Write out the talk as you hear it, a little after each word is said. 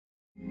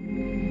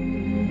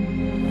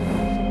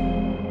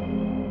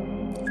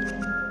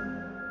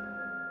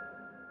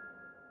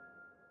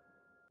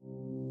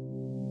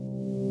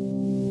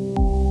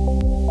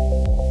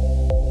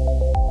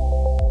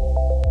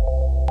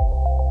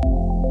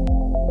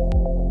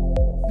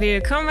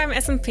Willkommen beim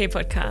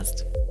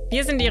SMP-Podcast.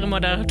 Wir sind Ihre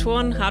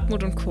Moderatoren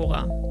Hartmut und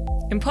Cora.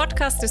 Im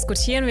Podcast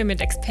diskutieren wir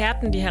mit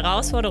Experten die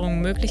Herausforderungen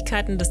und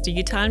Möglichkeiten des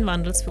digitalen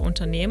Wandels für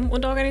Unternehmen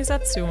und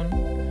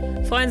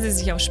Organisationen. Freuen Sie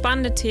sich auf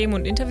spannende Themen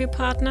und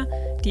Interviewpartner,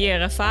 die ihre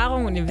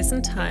Erfahrungen und ihr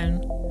Wissen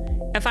teilen.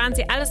 Erfahren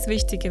Sie alles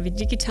Wichtige, wie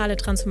digitale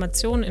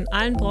Transformationen in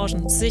allen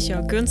Branchen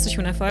sicher, günstig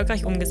und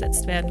erfolgreich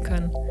umgesetzt werden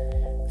können.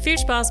 Viel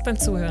Spaß beim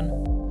Zuhören.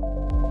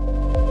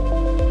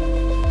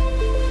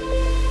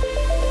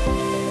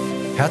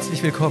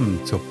 Herzlich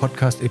willkommen zur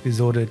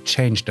Podcast-Episode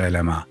Change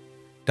Dilemma.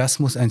 Das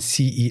muss ein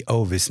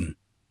CEO wissen.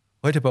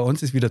 Heute bei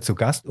uns ist wieder zu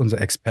Gast unser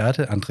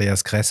Experte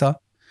Andreas Kresser,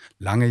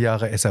 lange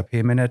Jahre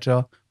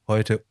SAP-Manager,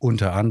 heute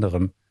unter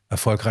anderem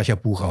erfolgreicher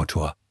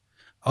Buchautor.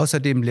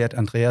 Außerdem lehrt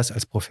Andreas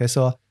als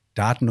Professor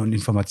Daten- und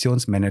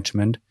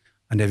Informationsmanagement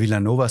an der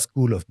Villanova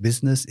School of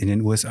Business in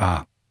den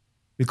USA.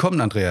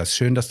 Willkommen, Andreas.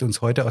 Schön, dass du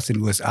uns heute aus den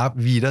USA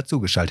wieder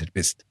zugeschaltet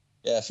bist.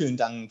 Ja, vielen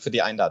Dank für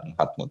die Einladung,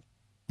 Hartmut.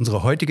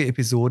 Unsere heutige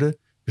Episode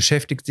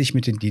beschäftigt sich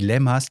mit den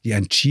Dilemmas, die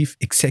ein Chief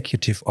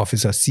Executive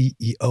Officer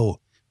CEO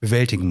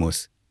bewältigen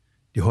muss.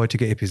 Die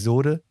heutige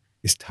Episode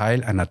ist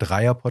Teil einer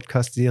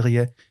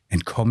Dreier-Podcast-Serie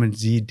Entkommen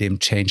Sie dem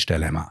Change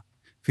Dilemma.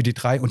 Für die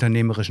 3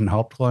 unternehmerischen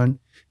Hauptrollen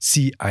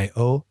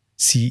CIO,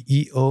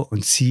 CEO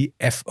und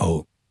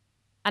CFO.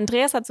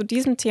 Andreas hat zu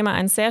diesem Thema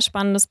ein sehr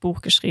spannendes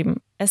Buch geschrieben.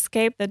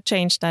 Escape the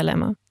Change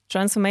Dilemma.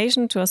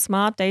 Transformation to a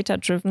Smart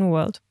Data-Driven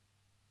World.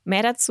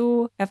 Mehr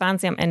dazu erfahren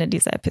Sie am Ende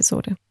dieser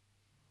Episode.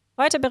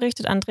 Heute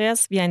berichtet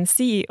Andreas, wie ein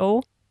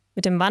CEO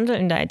mit dem Wandel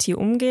in der IT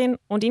umgehen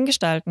und ihn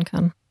gestalten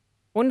kann.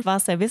 Und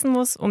was er wissen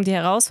muss, um die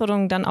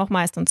Herausforderungen dann auch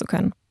meistern zu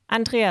können.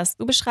 Andreas,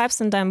 du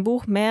beschreibst in deinem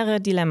Buch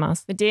mehrere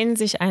Dilemmas, mit denen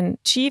sich ein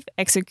Chief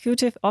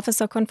Executive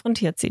Officer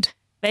konfrontiert sieht.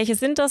 Welche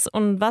sind das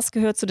und was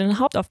gehört zu den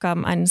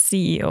Hauptaufgaben eines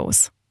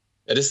CEOs?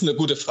 Ja, das ist eine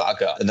gute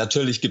Frage.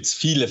 Natürlich gibt es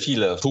viele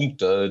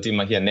Punkte, die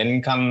man hier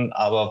nennen kann,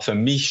 aber für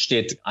mich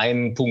steht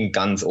ein Punkt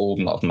ganz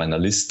oben auf meiner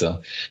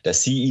Liste. Der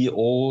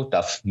CEO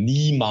darf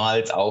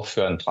niemals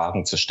aufhören,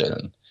 Fragen zu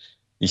stellen.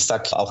 Ich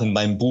sage auch in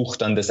meinem Buch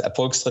dann, das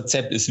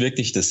Erfolgsrezept ist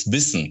wirklich das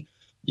Wissen.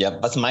 Ja,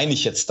 was meine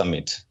ich jetzt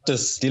damit?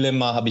 Das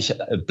Dilemma habe ich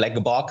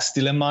Black Box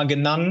Dilemma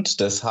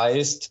genannt. Das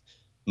heißt,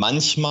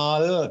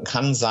 manchmal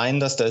kann sein,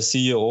 dass der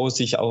CEO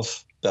sich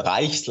auf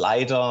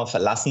Bereichsleiter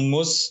verlassen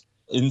muss,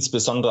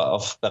 insbesondere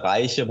auf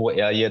Bereiche, wo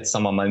er jetzt,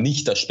 sagen wir mal,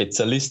 nicht der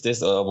Spezialist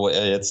ist oder wo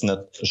er jetzt nicht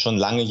schon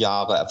lange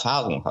Jahre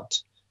Erfahrung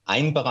hat.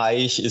 Ein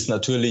Bereich ist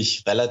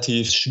natürlich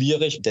relativ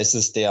schwierig, das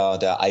ist der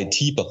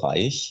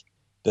IT-Bereich.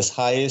 Das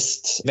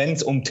heißt, wenn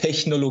es um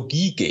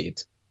Technologie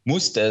geht,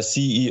 muss der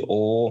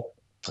CEO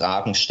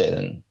Fragen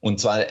stellen. Und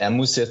zwar, er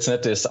muss jetzt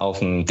nicht das auf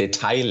dem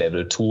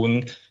Detaillevel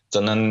tun,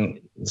 sondern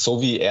so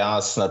wie er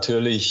es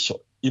natürlich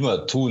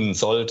immer tun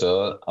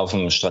sollte, auf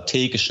einem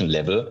strategischen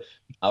Level.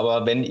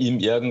 Aber wenn ihm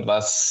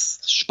irgendwas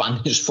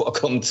spanisch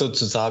vorkommt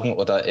sozusagen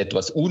oder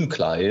etwas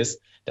unklar ist,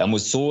 der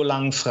muss so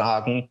lange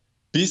fragen,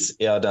 bis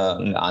er da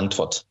eine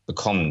Antwort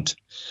bekommt.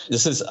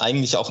 Das ist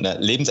eigentlich auch eine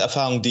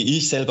Lebenserfahrung, die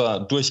ich selber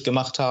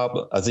durchgemacht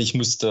habe. Also ich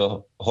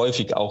musste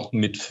häufig auch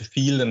mit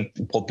vielen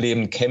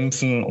Problemen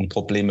kämpfen und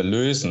Probleme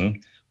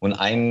lösen. Und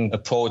ein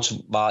Approach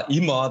war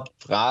immer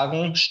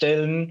Fragen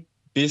stellen,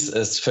 bis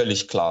es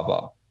völlig klar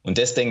war. Und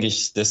das, denke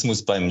ich, das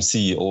muss beim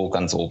CEO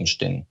ganz oben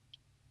stehen.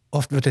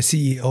 Oft wird der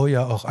CEO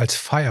ja auch als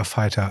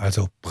Firefighter,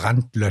 also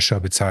Brandlöscher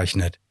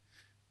bezeichnet.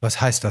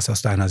 Was heißt das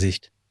aus deiner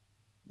Sicht?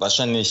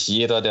 Wahrscheinlich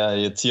jeder, der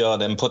jetzt hier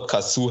dem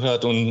Podcast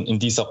zuhört und in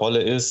dieser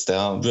Rolle ist,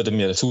 der würde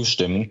mir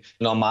zustimmen.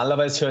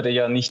 Normalerweise hört er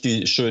ja nicht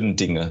die schönen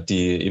Dinge,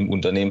 die im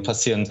Unternehmen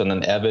passieren,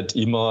 sondern er wird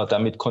immer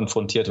damit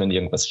konfrontiert, wenn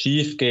irgendwas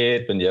schief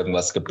geht, wenn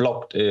irgendwas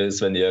geblockt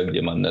ist, wenn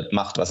irgendjemand nicht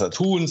macht, was er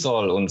tun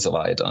soll und so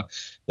weiter.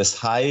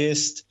 Das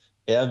heißt,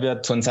 er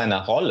wird von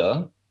seiner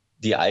Rolle,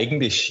 die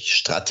eigentlich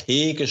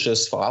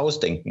strategisches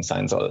Vorausdenken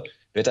sein soll,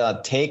 wird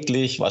er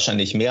täglich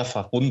wahrscheinlich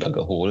mehrfach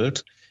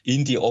runtergeholt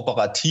in die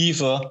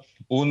Operative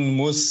und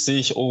muss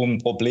sich um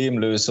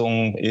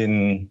Problemlösungen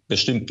in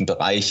bestimmten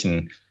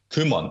Bereichen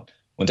kümmern.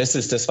 Und das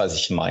ist das, was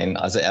ich meine.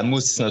 Also er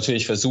muss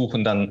natürlich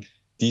versuchen, dann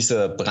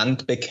diese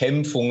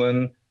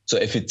Brandbekämpfungen so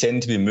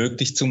effizient wie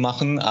möglich zu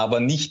machen, aber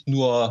nicht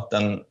nur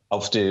dann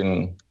auf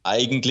den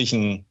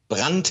eigentlichen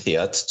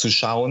Brandherd zu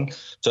schauen,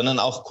 sondern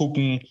auch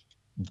gucken,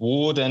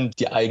 wo denn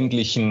die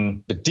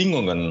eigentlichen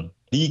Bedingungen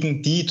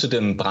liegen, die zu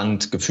dem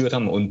Brand geführt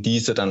haben und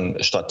diese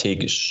dann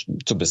strategisch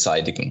zu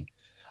beseitigen.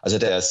 Also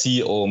der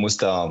CEO muss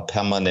da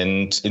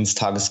permanent ins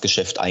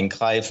Tagesgeschäft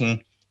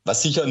eingreifen,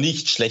 was sicher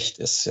nicht schlecht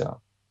ist,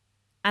 ja.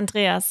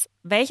 Andreas,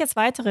 welches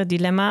weitere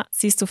Dilemma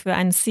siehst du für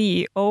einen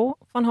CEO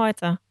von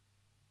heute?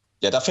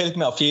 Ja, da fällt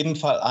mir auf jeden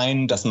Fall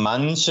ein, dass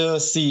manche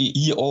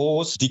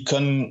CEOs, die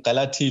können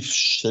relativ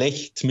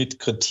schlecht mit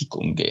Kritik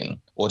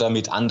umgehen oder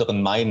mit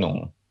anderen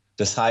Meinungen.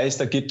 Das heißt,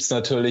 da gibt es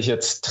natürlich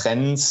jetzt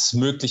Trends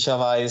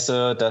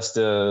möglicherweise, dass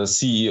der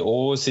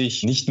CEO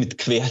sich nicht mit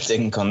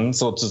Querdenkern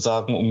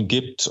sozusagen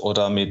umgibt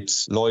oder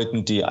mit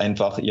Leuten, die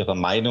einfach ihre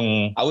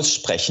Meinung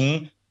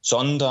aussprechen,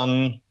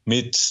 sondern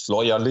mit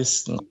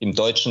Loyalisten. Im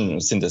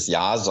Deutschen sind es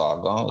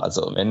Ja-Sager.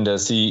 Also wenn der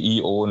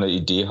CEO eine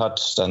Idee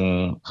hat,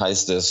 dann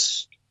heißt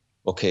es,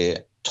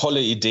 okay,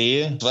 tolle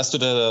Idee, was du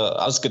da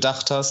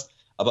ausgedacht hast.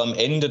 Aber am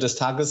Ende des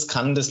Tages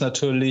kann das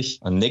natürlich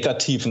einen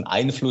negativen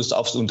Einfluss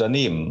aufs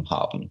Unternehmen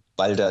haben,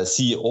 weil der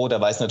CEO,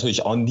 der weiß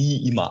natürlich auch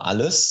nie immer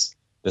alles.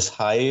 Das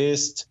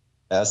heißt,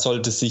 er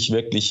sollte sich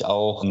wirklich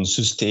auch ein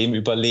System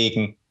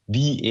überlegen,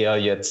 wie er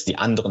jetzt die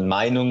anderen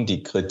Meinungen,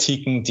 die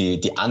Kritiken,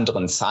 die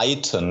anderen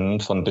Seiten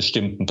von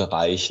bestimmten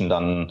Bereichen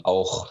dann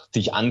auch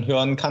sich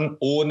anhören kann,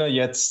 ohne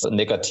jetzt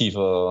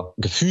negative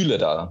Gefühle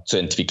da zu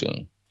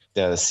entwickeln.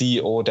 Der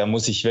CEO, der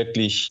muss sich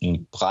wirklich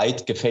ein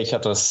breit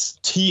gefächertes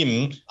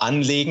Team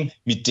anlegen,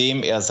 mit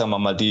dem er, sagen wir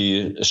mal,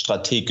 die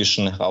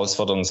strategischen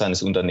Herausforderungen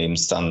seines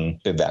Unternehmens dann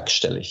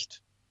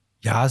bewerkstelligt.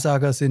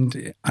 Ja-Sager sind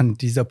an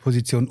dieser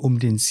Position um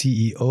den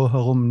CEO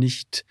herum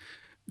nicht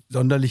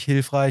sonderlich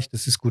hilfreich.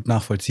 Das ist gut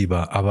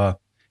nachvollziehbar. Aber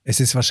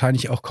es ist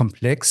wahrscheinlich auch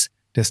komplex,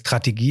 der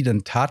Strategie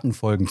dann Taten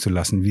folgen zu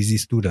lassen. Wie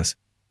siehst du das?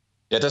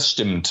 Ja, das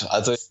stimmt.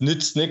 Also es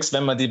nützt nichts,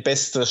 wenn man die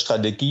beste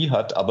Strategie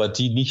hat, aber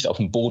die nicht auf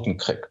den Boden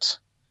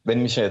kriegt.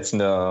 Wenn ich jetzt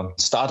eine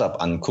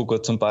Startup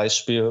angucke zum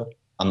Beispiel,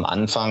 am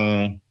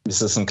Anfang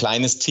ist es ein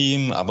kleines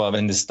Team, aber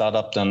wenn das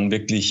Startup dann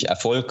wirklich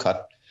Erfolg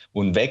hat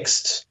und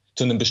wächst,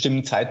 zu einem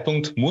bestimmten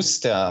Zeitpunkt muss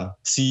der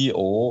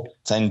CEO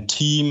sein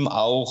Team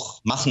auch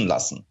machen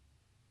lassen.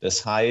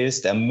 Das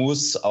heißt, er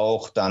muss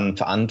auch dann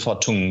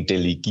Verantwortung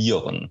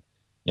delegieren.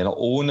 Ja,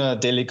 ohne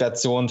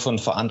Delegation von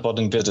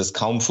Verantwortung wird es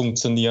kaum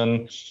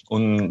funktionieren.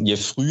 Und je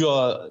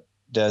früher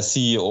der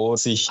CEO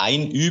sich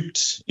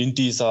einübt in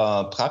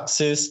dieser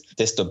Praxis,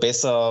 desto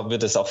besser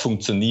wird es auch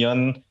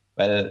funktionieren,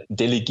 weil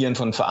Delegieren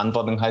von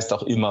Verantwortung heißt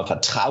auch immer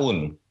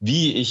Vertrauen,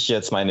 wie ich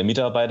jetzt meine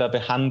Mitarbeiter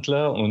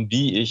behandle und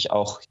wie ich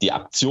auch die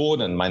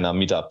Aktionen meiner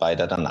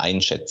Mitarbeiter dann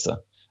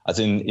einschätze.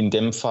 Also in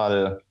dem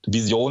Fall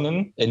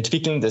Visionen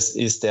entwickeln, das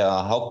ist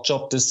der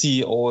Hauptjob des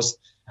CEOs,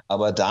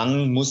 aber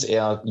dann muss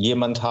er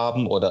jemand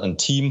haben oder ein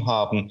Team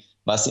haben,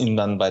 was ihm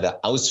dann bei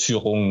der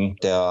Ausführung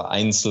der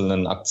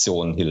einzelnen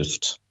Aktionen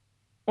hilft.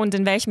 Und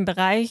in welchem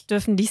Bereich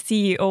dürfen die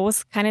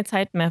CEOs keine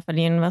Zeit mehr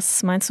verlieren?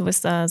 Was meinst du,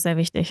 ist da sehr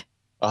wichtig?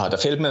 Da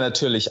fällt mir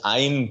natürlich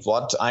ein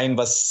Wort ein,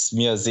 was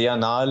mir sehr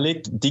nahe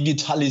liegt: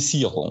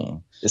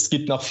 Digitalisierung. Es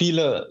gibt noch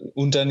viele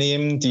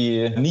Unternehmen,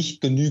 die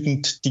nicht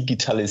genügend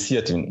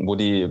digitalisiert sind, wo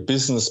die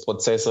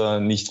Businessprozesse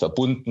nicht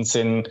verbunden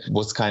sind, wo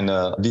es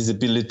keine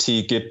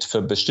Visibility gibt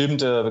für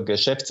bestimmte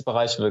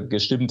Geschäftsbereiche, für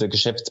bestimmte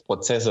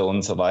Geschäftsprozesse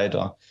und so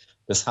weiter.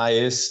 Das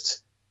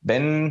heißt,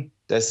 wenn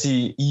der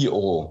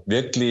CEO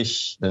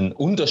wirklich einen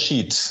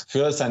Unterschied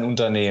für sein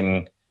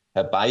Unternehmen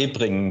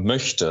herbeibringen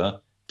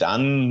möchte,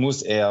 dann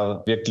muss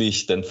er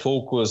wirklich den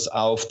Fokus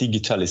auf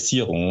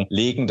Digitalisierung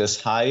legen.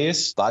 Das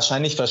heißt,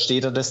 wahrscheinlich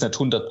versteht er das nicht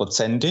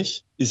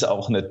 100%, ist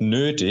auch nicht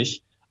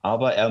nötig,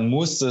 aber er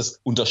muss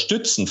es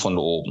unterstützen von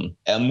oben.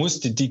 Er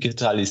muss die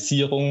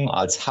Digitalisierung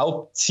als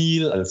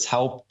Hauptziel, als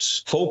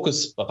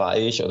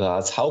Hauptfokusbereich oder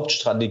als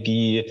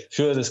Hauptstrategie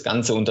für das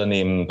ganze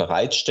Unternehmen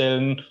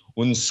bereitstellen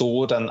und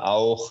so dann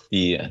auch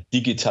die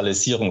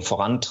Digitalisierung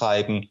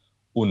vorantreiben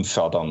und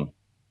fördern.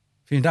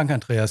 Vielen Dank,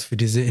 Andreas, für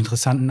diese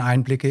interessanten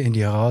Einblicke in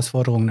die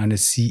Herausforderungen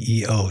eines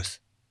CEOs.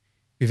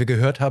 Wie wir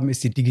gehört haben,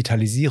 ist die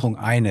Digitalisierung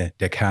eine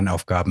der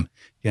Kernaufgaben,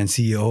 die ein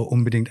CEO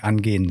unbedingt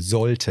angehen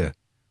sollte.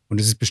 Und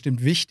es ist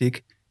bestimmt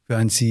wichtig für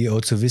einen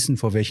CEO zu wissen,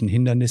 vor welchen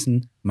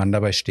Hindernissen man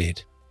dabei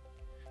steht.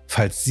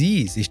 Falls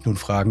Sie sich nun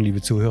fragen,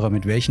 liebe Zuhörer,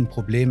 mit welchen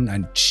Problemen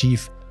ein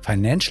Chief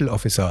Financial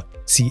Officer,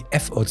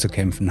 CFO, zu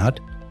kämpfen hat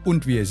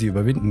und wie er sie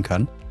überwinden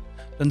kann,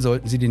 dann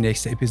sollten Sie die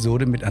nächste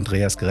Episode mit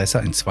Andreas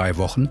Gresser in 2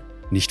 Wochen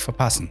nicht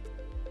verpassen.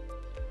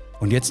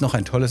 Und jetzt noch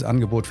ein tolles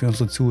Angebot für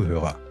unsere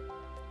Zuhörer.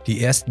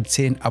 Die ersten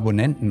 10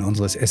 Abonnenten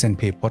unseres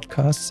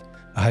SNP-Podcasts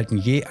erhalten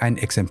je ein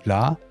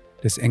Exemplar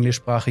des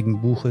englischsprachigen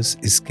Buches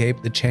Escape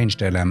the Change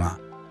Dilemma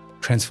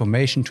 –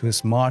 Transformation to a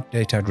Smart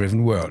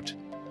Data-Driven World.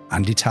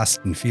 An die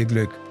Tasten, viel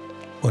Glück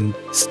und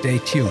stay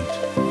tuned!